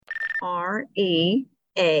REA.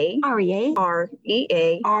 REA. REA.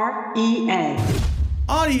 REA.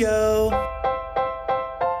 Audio.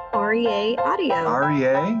 REA Audio.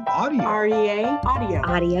 REA Audio. REA Audio.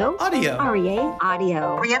 Audio. Audio. REA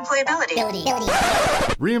Audio.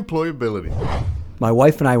 Reemployability. My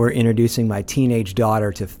wife and I were introducing my teenage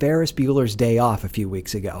daughter to Ferris Bueller's Day Off a few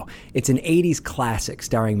weeks ago. It's an 80s classic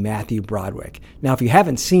starring Matthew Broderick. Now, if you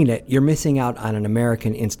haven't seen it, you're missing out on an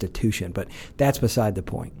American institution, but that's beside the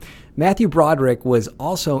point. Matthew Broderick was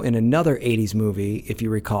also in another 80s movie, if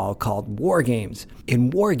you recall, called War Games.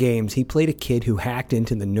 In War Games, he played a kid who hacked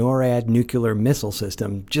into the NORAD nuclear missile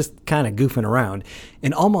system, just kind of goofing around,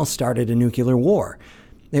 and almost started a nuclear war.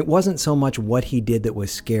 It wasn't so much what he did that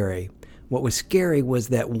was scary. What was scary was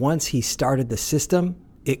that once he started the system,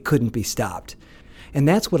 it couldn't be stopped. And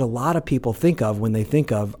that's what a lot of people think of when they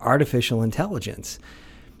think of artificial intelligence.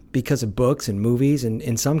 Because of books and movies, and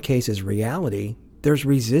in some cases reality, there's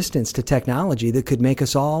resistance to technology that could make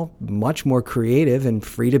us all much more creative and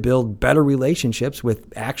free to build better relationships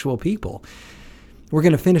with actual people. We're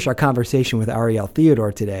going to finish our conversation with Ariel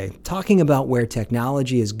Theodore today, talking about where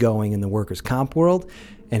technology is going in the workers' comp world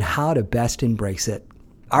and how to best embrace it.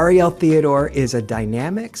 Ariel Theodore is a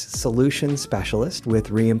dynamics solution specialist with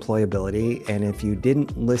Reemployability, and if you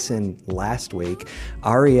didn't listen last week,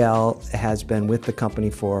 Ariel has been with the company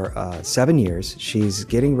for 7 years. She's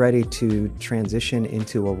getting ready to transition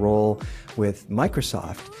into a role with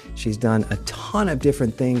Microsoft. She's done a ton of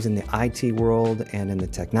different things in the IT world and in the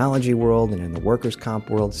technology world and in the workers' comp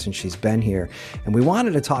world since she's been here. And we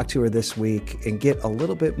wanted to talk to her this week and get a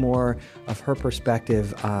little bit more of her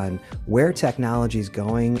perspective on where technology is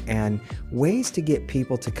going and ways to get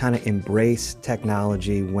people to kind of embrace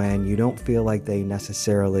technology when you don't feel like they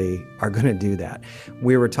necessarily are going to do that.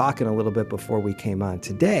 We were talking a little bit before we came on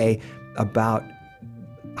today about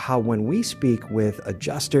how when we speak with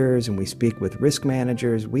adjusters and we speak with risk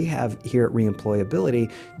managers, we have here at Reemployability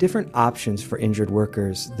different options for injured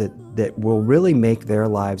workers that will really make their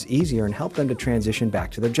lives easier and help them to transition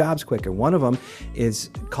back to their jobs quicker. One of them is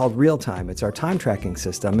called Real-Time. It's our time tracking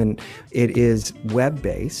system, and it is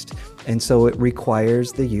web-based, and so it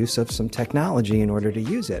requires the use of some technology in order to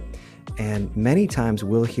use it. And many times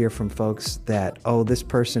we'll hear from folks that, oh, this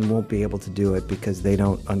person won't be able to do it because they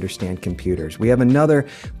don't understand computers. We have another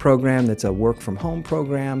program that's a work from home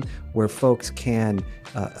program where folks can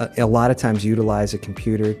a lot of times utilize a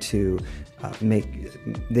computer to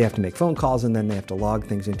they have to make phone calls and then they have to log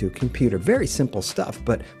things into a computer. Very simple stuff,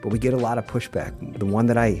 but we get a lot of pushback. The one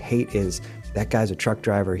that I hate is that guy's a truck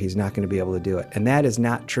driver, he's not going to be able to do it. And that is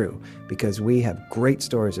not true because we have great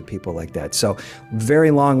stories of people like that. So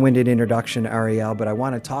very long-winded introduction, Ariel, but I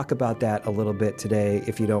want to talk about that a little bit today,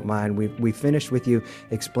 if you don't mind. We finished with you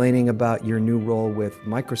explaining about your new role with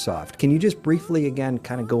Microsoft. Can you just briefly, again,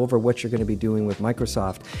 kind of go over what you're going to be doing with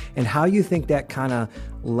Microsoft and how you think that kind of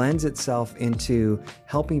lends itself into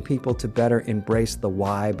helping people to better embrace the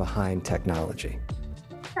why behind technology?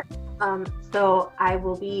 Sure. So I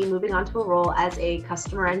will be moving on to a role as a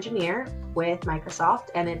customer engineer with Microsoft,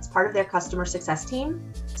 and it's part of their customer success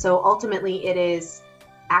team. So ultimately it is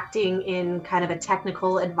acting in kind of a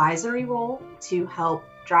technical advisory role to help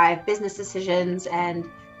drive business decisions and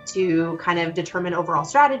to kind of determine overall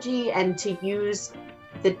strategy and to use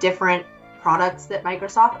the different products that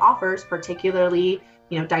Microsoft offers, particularly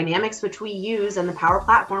Dynamics, which we use, and the Power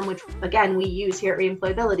Platform, which again we use here at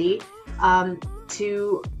Reemployability,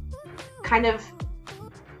 to kind of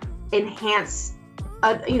enhance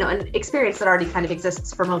an experience that already kind of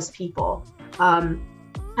exists for most people. And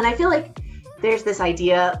I feel like there's this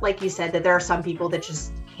idea, like you said, that there are some people that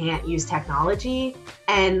just can't use technology,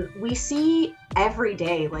 and we see every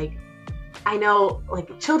day. Like, I know,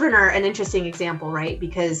 like, children are an interesting example, right?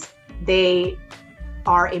 Because they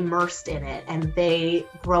are immersed in it and they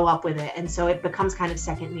grow up with it, and so it becomes kind of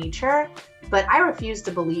second nature. But I refuse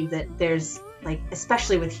to believe that there's, like,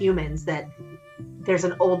 especially with humans, that there's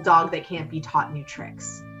an old dog that can't be taught new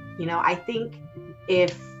tricks. I think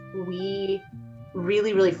if we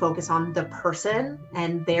really, really focus on the person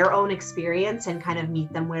and their own experience and kind of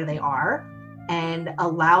meet them where they are and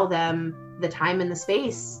allow them the time and the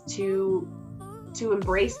space to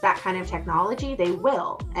embrace that kind of technology, they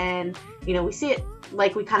will. And, we see it,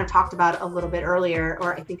 like we kind of talked about a little bit earlier,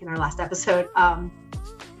 or I think in our last episode,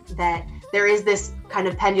 that there is this kind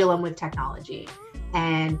of pendulum with technology,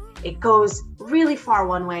 and it goes really far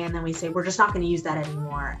one way, and then we say, we're just not going to use that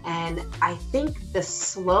anymore. And I think the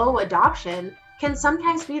slow adoption can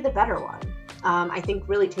sometimes be the better one. I think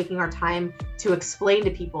really taking our time to explain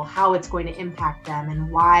to people how it's going to impact them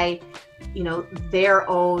and why, their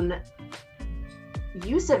own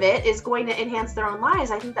use of it is going to enhance their own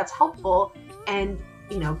lives, I think that's helpful. And,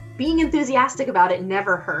 being enthusiastic about it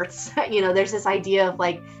never hurts. There's this idea of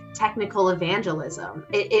like technical evangelism.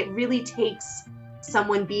 It really takes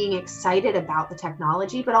someone being excited about the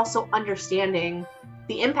technology, but also understanding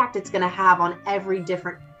the impact it's going to have on every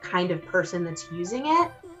different kind of person that's using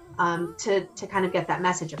it, to kind of get that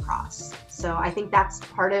message across. So I think that's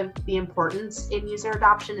part of the importance in user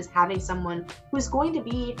adoption, is having someone who's going to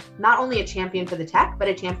be not only a champion for the tech, but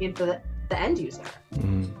a champion for the end user.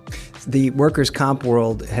 Mm-hmm. The workers' comp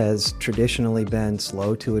world has traditionally been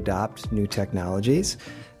slow to adopt new technologies.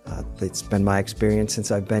 It's been my experience since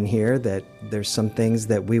I've been here that there's some things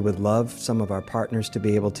that we would love some of our partners to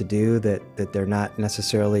be able to do that they're not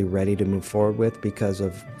necessarily ready to move forward with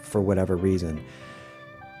for whatever reason.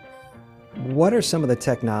 What are some of the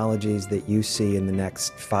technologies that you see in the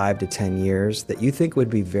next 5 to 10 years that you think would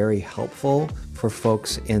be very helpful for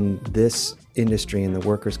folks in this industry, in the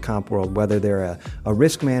workers' comp world, whether they're a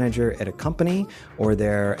risk manager at a company, or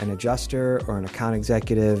they're an adjuster or an account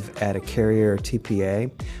executive at a carrier or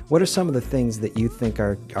TPA? What are some of the things that you think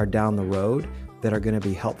are down the road that are going to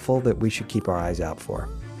be helpful that we should keep our eyes out for?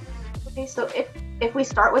 Okay, so if we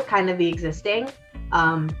start with kind of the existing,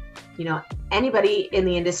 anybody in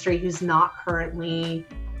the industry who's not currently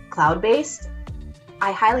cloud-based,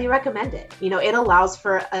 I highly recommend it. It allows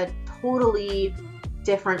for a totally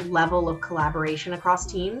different level of collaboration across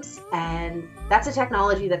teams. And that's a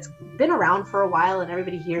technology that's been around for a while, and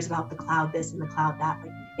everybody hears about the cloud this and the cloud that.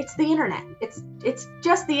 Like, it's the internet. It's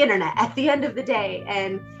just the internet at the end of the day.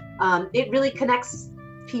 And it really connects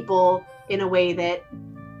people in a way that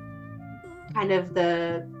kind of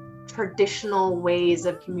the traditional ways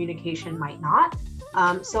of communication might not.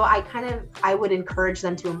 So I would encourage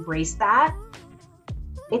them to embrace that.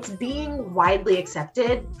 It's being widely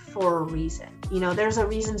accepted for a reason. There's a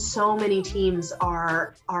reason so many teams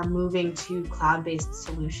are moving to cloud-based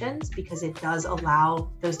solutions, because it does allow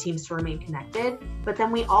those teams to remain connected. But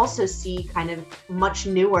then we also see kind of much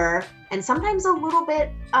newer and sometimes a little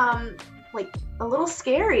bit like a little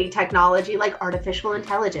scary technology like artificial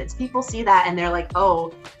intelligence. People see that and they're like,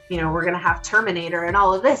 oh, we're going to have Terminator and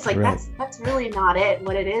all of this. Like, right. That's really not it.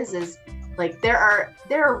 What it is like there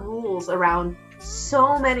are rules around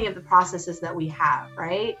so many of the processes that we have,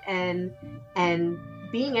 right? And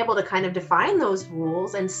being able to kind of define those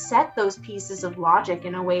rules and set those pieces of logic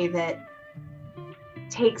in a way that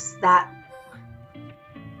takes that,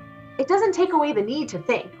 it doesn't take away the need to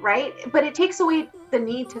think, right? But it takes away the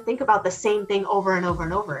need to think about the same thing over and over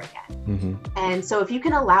and over again. Mm-hmm. And so if you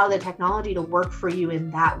can allow the technology to work for you in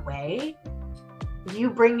that way, you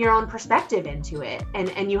bring your own perspective into it,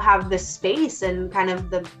 and you have the space and kind of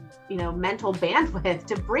the mental bandwidth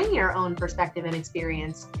to bring your own perspective and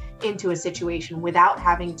experience into a situation without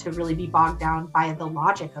having to really be bogged down by the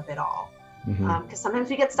logic of it all. Because sometimes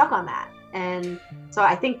we get stuck on that. And so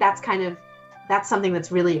I think that's something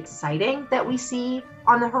that's really exciting that we see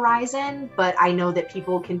on the horizon, but I know that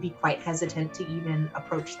people can be quite hesitant to even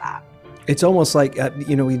approach that. It's almost like,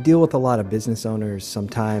 we deal with a lot of business owners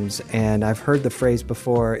sometimes, and I've heard the phrase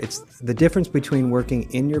before, it's the difference between working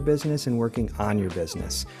in your business and working on your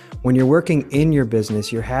business. When you're working in your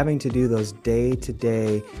business, you're having to do those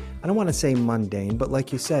day-to-day, I don't want to say mundane, but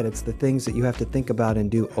like you said, it's the things that you have to think about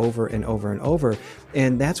and do over and over and over.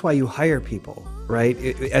 And that's why you hire people, right?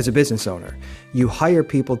 As a business owner, you hire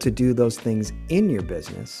people to do those things in your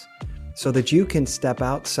business, so that you can step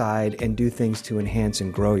outside and do things to enhance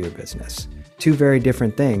and grow your business. Two very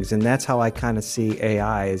different things. And that's how I kind of see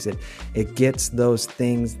AI, is it gets those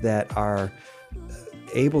things that are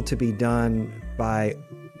able to be done by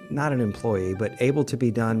not an employee, but able to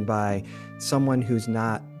be done by someone who's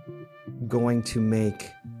not going to make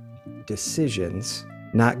decisions,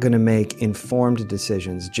 not going to make informed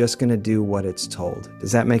decisions, just going to do what it's told.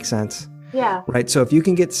 Does that make sense? Yeah. Right. So if you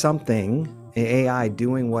can get something, AI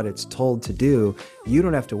doing what it's told to do, you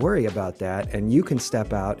don't have to worry about that, and you can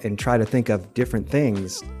step out and try to think of different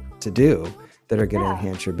things to do that are going to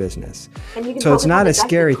enhance your business. And you can so it's not a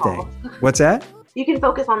scary thing. What's that? You can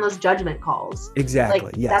focus on those judgment calls.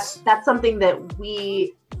 Exactly. Yes. That's something that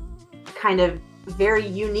we kind of very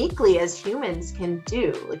uniquely as humans can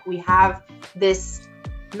do. Like, we have this,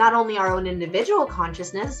 not only our own individual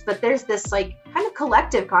consciousness, but there's this like kind of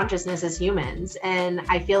collective consciousness as humans. And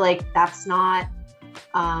I feel like that's not,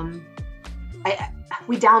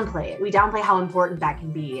 we downplay it. We downplay how important that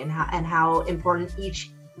can be, and how important each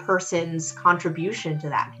person's contribution to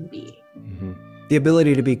that can be. Mm-hmm. The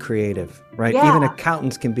ability to be creative, right? Yeah. Even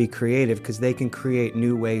accountants can be creative because they can create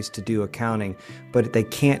new ways to do accounting, but they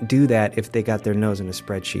can't do that if they got their nose in a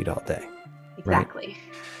spreadsheet all day. Exactly.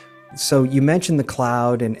 Right? So you mentioned the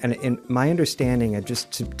cloud, and my understanding,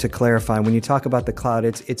 just to clarify, when you talk about the cloud,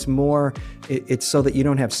 it's more, it's so that you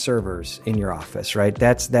don't have servers in your office, right?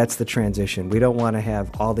 That's the transition. We don't want to have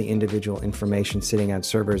all the individual information sitting on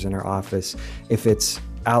servers in our office. If it's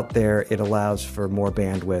out there, it allows for more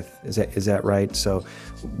bandwidth. Is that right? So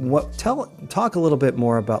talk a little bit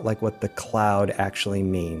more about like what the cloud actually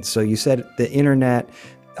means. So you said the internet.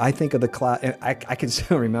 I think of the cloud. I can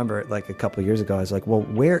still remember it like a couple of years ago. I was like, well,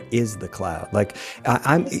 where is the cloud? Like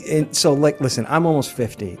listen, I'm almost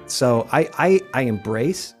 50. So I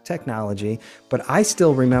embrace technology, but I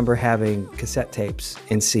still remember having cassette tapes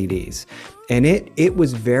and CDs. And it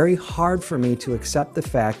was very hard for me to accept the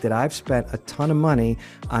fact that I've spent a ton of money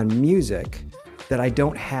on music that I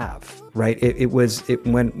don't have, right?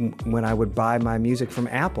 When I would buy my music from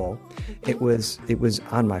Apple, it was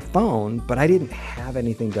on my phone, but I didn't have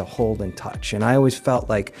anything to hold and touch. And I always felt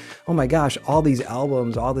like, oh my gosh, all these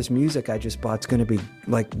albums, all this music I just bought's going to be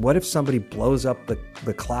like, what if somebody blows up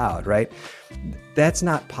the cloud, right? That's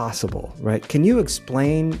not possible, right? Can you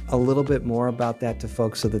explain a little bit more about that to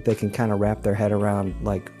folks so that they can kind of wrap their head around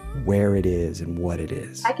like where it is and what it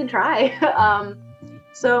is? I can try.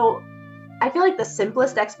 So I feel like the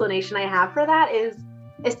simplest explanation I have for that is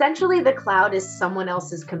essentially the cloud is someone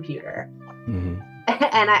else's computer. Mm-hmm.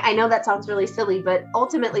 And I know that sounds really silly, but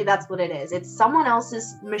ultimately that's what it is. It's someone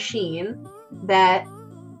else's machine that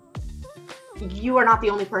you are not the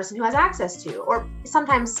only person who has access to. Or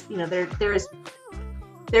sometimes, there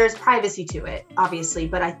is privacy to it, obviously,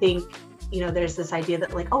 but I think there's this idea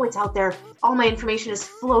that like, oh, it's out there. All my information is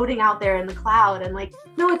floating out there in the cloud. And like,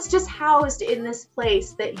 no, it's just housed in this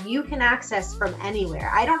place that you can access from anywhere.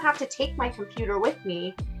 I don't have to take my computer with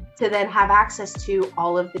me to then have access to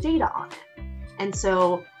all of the data on it. And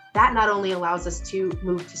so that not only allows us to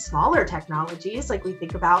move to smaller technologies, like we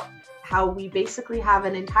think about how we basically have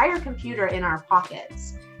an entire computer in our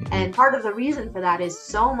pockets. Mm-hmm. And part of the reason for that is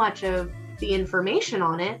so much of the information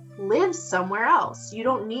on it lives somewhere else. You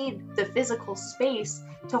don't need the physical space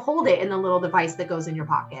to hold it in the little device that goes in your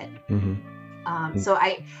pocket. Mm-hmm. So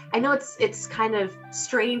I know it's kind of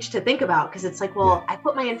strange to think about because it's like, well, I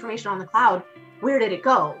put my information on the cloud. Where did it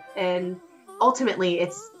go? And ultimately,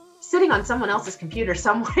 it's sitting on someone else's computer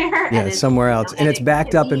somewhere. Yeah, and somewhere else, and it's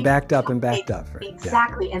backed up and backed up and backed up. Right?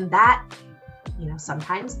 Exactly, yeah. And that,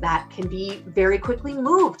 sometimes that can be very quickly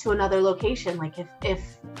moved to another location. Like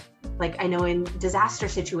if like I know in disaster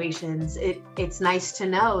situations, it's nice to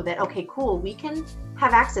know that, okay, cool, we can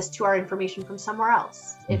have access to our information from somewhere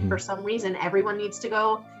else. Mm-hmm. If for some reason everyone needs to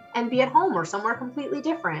go and be at home or somewhere completely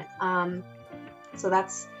different. So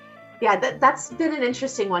that's been an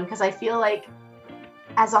interesting one because I feel like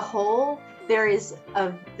as a whole, there's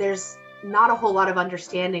not a whole lot of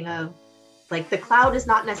understanding of like the cloud is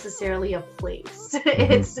not necessarily a place.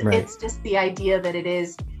 It's just the idea that it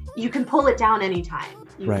is, you can pull it down anytime.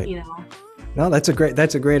 No, that's a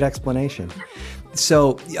great explanation.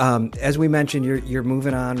 So, as we mentioned, you're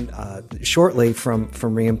moving on shortly from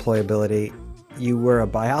reemployability. You were a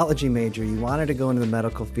biology major. You wanted to go into the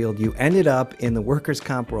medical field. You ended up in the workers'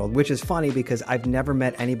 comp world, which is funny because I've never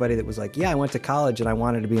met anybody that was like, yeah, I went to college and I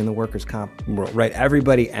wanted to be in the workers' comp world, right?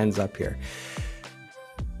 Everybody ends up here.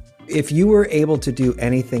 If you were able to do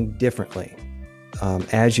anything differently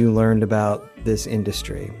as you learned about this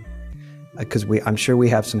industry, because I'm sure we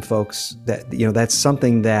have some folks that, that's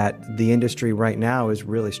something that the industry right now is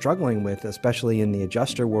really struggling with, especially in the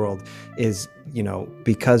adjuster world, is,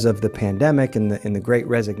 because of the pandemic and the Great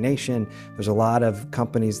Resignation, there's a lot of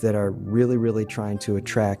companies that are really, really trying to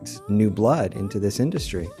attract new blood into this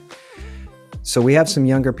industry. So we have some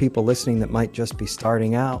younger people listening that might just be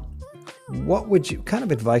starting out. What kind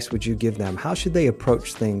of advice would you give them? How should they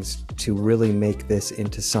approach things to really make this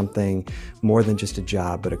into something more than just a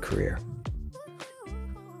job, but a career?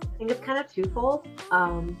 I think it's kind of twofold.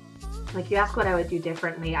 Like you asked what I would do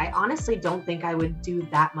differently. I honestly don't think I would do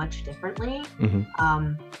that much differently.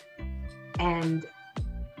 Mm-hmm. And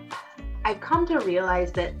I've come to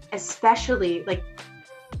realize that, especially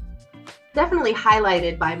definitely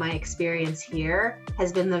highlighted by my experience here,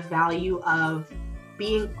 has been the value of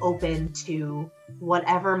being open to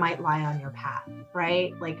whatever might lie on your path,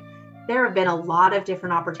 right? Like there have been a lot of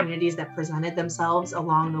different opportunities that presented themselves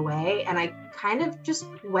along the way. And I kind of just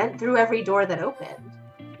went through every door that opened.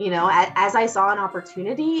 As I saw an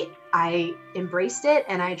opportunity, I embraced it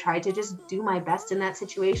and I tried to just do my best in that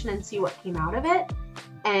situation and see what came out of it.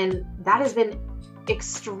 And that has been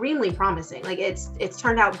extremely promising. Like it's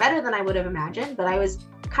turned out better than I would have imagined, but I was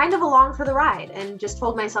kind of along for the ride and just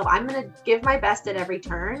told myself, I'm going to give my best at every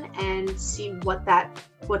turn and see what that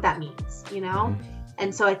means, Mm-hmm.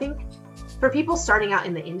 And so I think for people starting out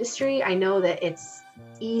in the industry, I know that it's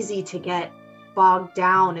easy to get bogged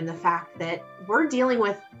down in the fact that we're dealing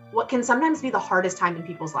with what can sometimes be the hardest time in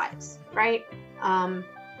people's lives, right?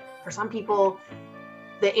 For some people,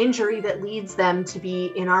 the injury that leads them to be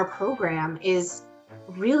in our program is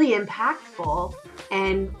really impactful,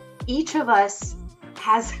 and each of us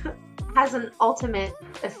has an ultimate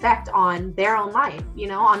effect on their own life,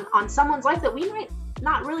 on someone's life that we might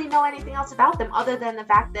not really know anything else about them other than the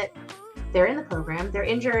fact that they're in the program, they're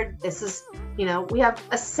injured. This is, we have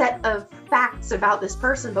a set of facts about this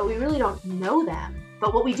person, but we really don't know them.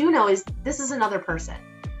 But what we do know is this is another person,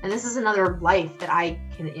 and this is another life that I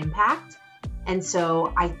can impact. And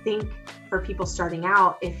so I think for people starting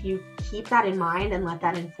out, if you keep that in mind and let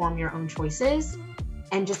that inform your own choices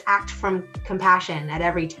and just act from compassion at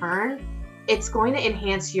every turn, it's going to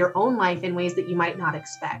enhance your own life in ways that you might not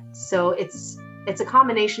expect. So it's a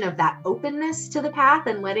combination of that openness to the path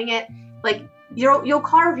and letting it, like, you'll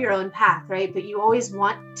carve your own path, right? But you always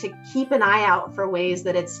want to keep an eye out for ways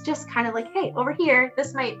that it's just kind of like, hey, over here,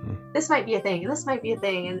 this might be a thing, and this might be a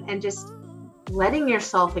thing, and just letting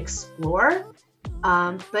yourself explore,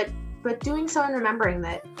 but doing so and remembering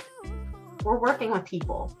that we're working with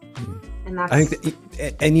people. And that's, I think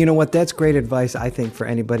and you know what, that's great advice, I think, for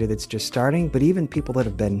anybody that's just starting, but even people that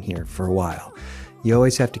have been here for a while. You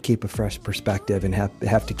always have to keep a fresh perspective and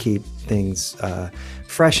have to keep things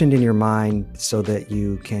freshened in your mind so that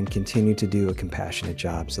you can continue to do a compassionate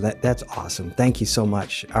job. So that's awesome. Thank you so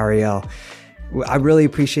much, Ariel. I really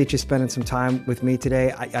appreciate you spending some time with me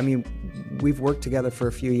today. I mean, we've worked together for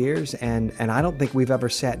a few years, and I don't think we've ever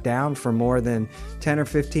sat down for more than 10 or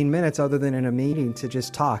 15 minutes other than in a meeting to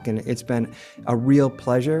just talk. And it's been a real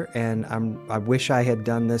pleasure, and I wish I had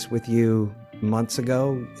done this with you months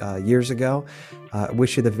ago, years ago.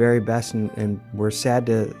 Wish you the very best, and we're sad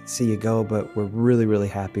to see you go, but we're really, really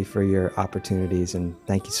happy for your opportunities, and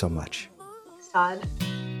thank you so much. Thanks, Todd.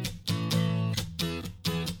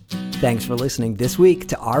 Thanks for listening this week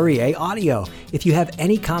to REA Audio. If you have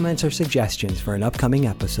any comments or suggestions for an upcoming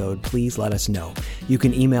episode, please let us know. You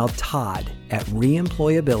can email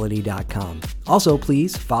todd@reemployability.com. Also,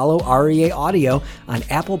 please follow REA Audio on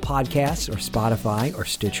Apple Podcasts or Spotify or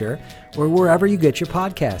Stitcher or wherever you get your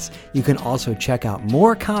podcasts. You can also check out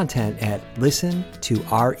more content at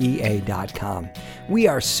listentorea.com. We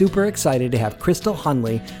are super excited to have Crystal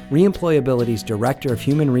Hunley, Reemployability's Director of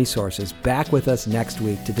Human Resources, back with us next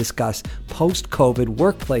week to discuss post-COVID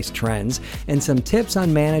workplace trends and some tips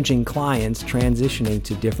on managing clients transitioning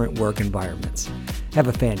to different work environments. Have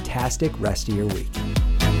a fantastic rest of your week.